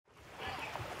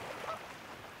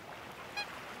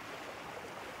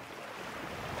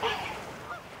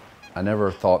I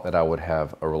never thought that I would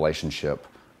have a relationship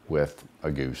with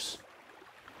a goose.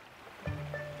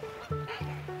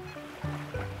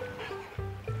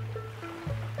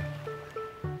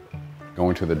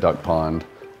 Going to the duck pond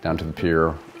down to the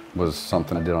pier was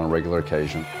something I did on a regular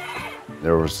occasion.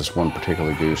 There was this one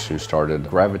particular goose who started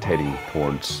gravitating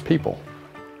towards people.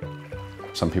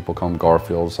 Some people call him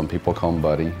Garfield, some people call him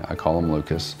Buddy. I call him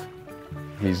Lucas.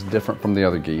 He's different from the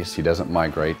other geese. He doesn't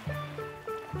migrate.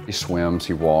 He swims,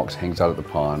 he walks, hangs out at the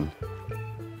pond.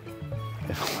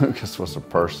 If Lucas was a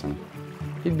person,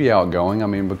 he'd be outgoing. I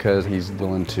mean, because he's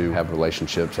willing to have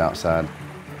relationships outside,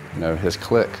 his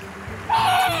clique.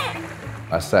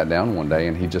 I sat down one day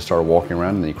and he just started walking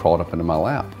around and he crawled up into my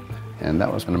lap. And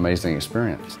that was an amazing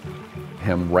experience.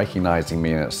 Him recognizing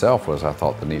me in itself was, I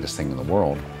thought, the neatest thing in the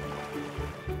world.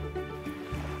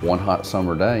 One hot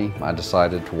summer day, I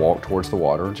decided to walk towards the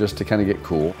water just to kind of get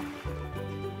cool.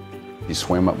 He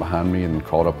swam up behind me and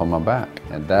crawled up on my back.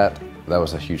 And that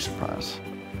was a huge surprise.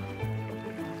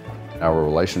 Our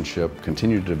relationship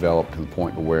continued to develop to the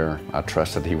point where I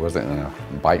trusted he wasn't going to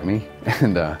bite me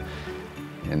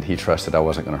and he trusted I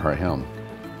wasn't going to hurt him.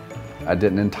 I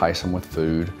didn't entice him with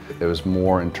food. It was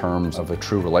more in terms of a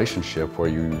true relationship where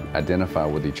you identify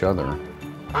with each other.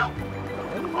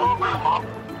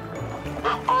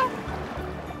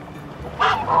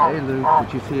 Hey Luke,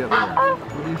 what you see up there?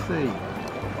 What do you see?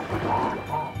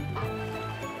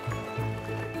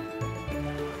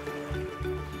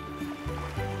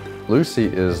 Lucy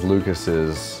is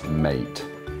Lucas's mate.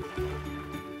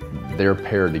 They're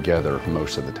paired together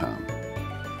most of the time.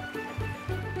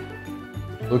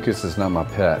 Lucas is not my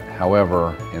pet.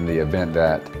 However, in the event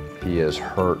that he is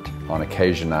hurt, on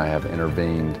occasion I have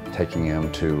intervened, taking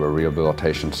him to a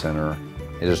rehabilitation center.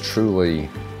 It is truly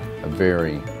a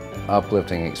very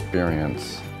uplifting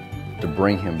experience to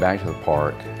bring him back to the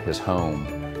park, his home,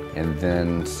 and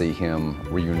then see him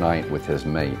reunite with his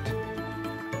mate.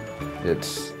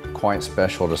 It's quite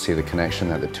special to see the connection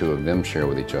that the two of them share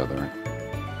with each other.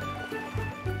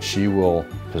 She will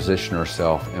position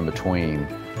herself in between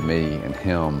me and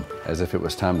him as if it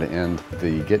was time to end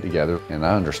the get-together, and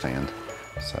I understand.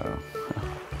 So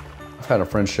I've had a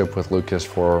friendship with Lucas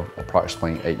for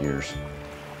approximately 8 years.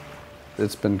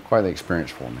 It's been quite the experience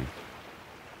for me.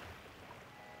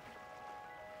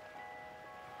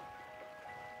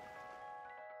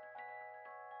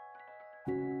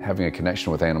 Having a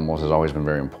connection with animals has always been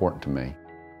very important to me.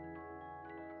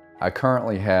 I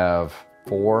currently have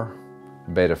 4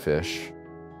 betta fish,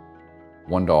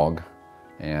 1 dog,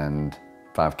 and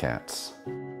 5 cats.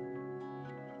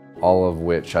 All of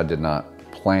which I did not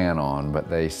plan on, but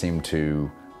they seem to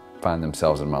find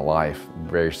themselves in my life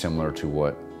very similar to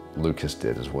what Lucas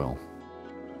did as well.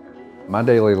 My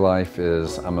daily life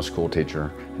is, I'm a school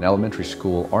teacher, an elementary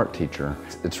school art teacher.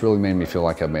 It's really made me feel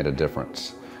like I've made a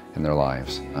difference in their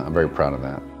lives. I'm very proud of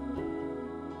that.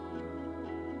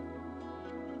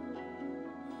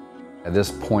 At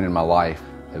this point in my life,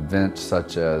 events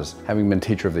such as having been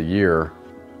Teacher of the Year,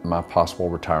 my possible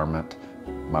retirement,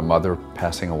 my mother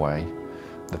passing away,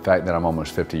 the fact that I'm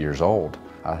almost 50 years old,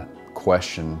 I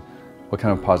question what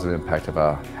kind of positive impact have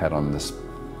I had on this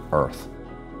earth?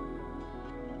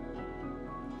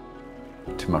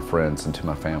 To my friends and to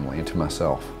my family and to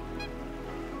myself.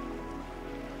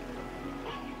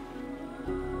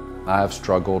 I have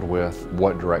struggled with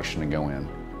what direction to go in.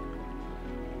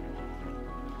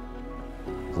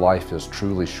 Life is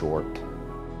truly short.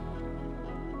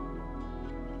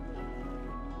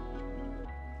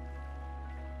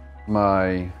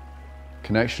 My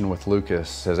connection with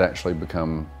Lucas has actually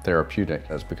become therapeutic.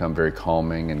 It's become very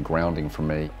calming and grounding for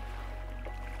me.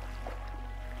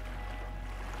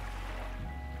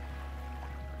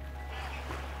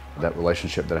 That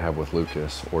relationship that I have with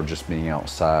Lucas, or just being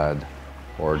outside,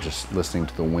 or just listening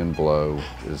to the wind blow,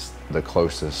 is the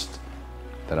closest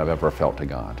that I've ever felt to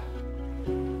God.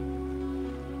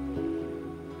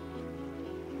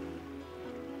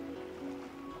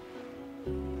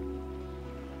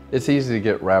 It's easy to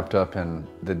get wrapped up in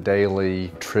the daily,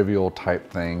 trivial type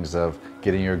things of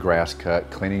getting your grass cut,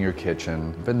 cleaning your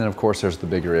kitchen. But then of course there's the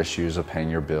bigger issues of paying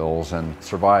your bills and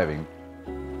surviving.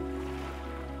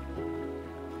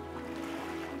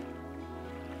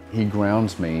 He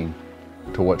grounds me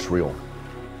to what's real.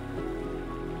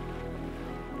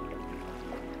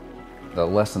 The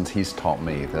lessons he's taught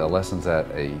me, the lessons that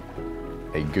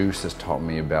a goose has taught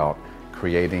me about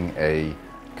creating a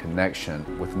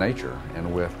connection with nature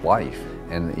and with life,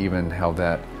 and even how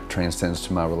that transcends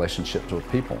to my relationships with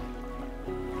people.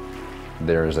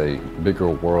 There is a bigger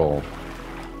world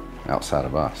outside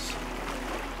of us.